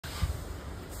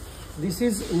This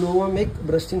is Novamec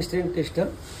bursting strength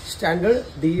tester, standard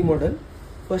DE model.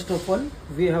 First of all,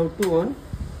 we have to on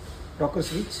rocker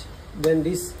switch, then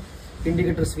this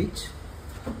indicator switch.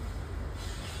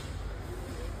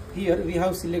 Here we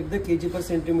have select the kg per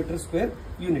centimeter square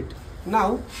unit.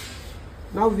 Now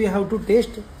we have to test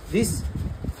this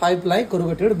 5-ply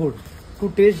corrugated board. To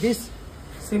test this,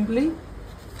 simply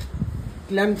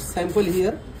clamp sample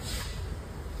here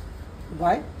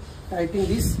by tightening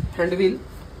this hand wheel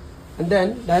and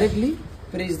then directly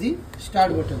press the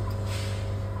start button.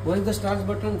 Once the start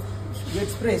button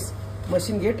gets pressed,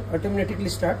 machine get automatically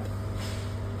start.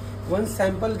 Once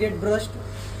sample get brushed,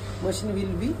 machine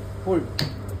will be hold.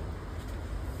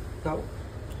 Now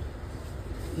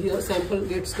here sample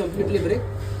gets completely break,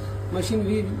 machine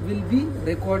will be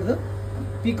record the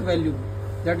peak value,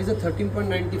 that is a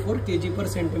 13.94 kg per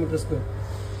centimeter square.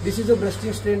 This is a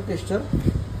bursting strength tester.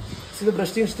 This is the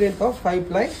bursting strength of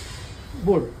 5-ply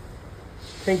board.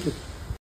 Thank you.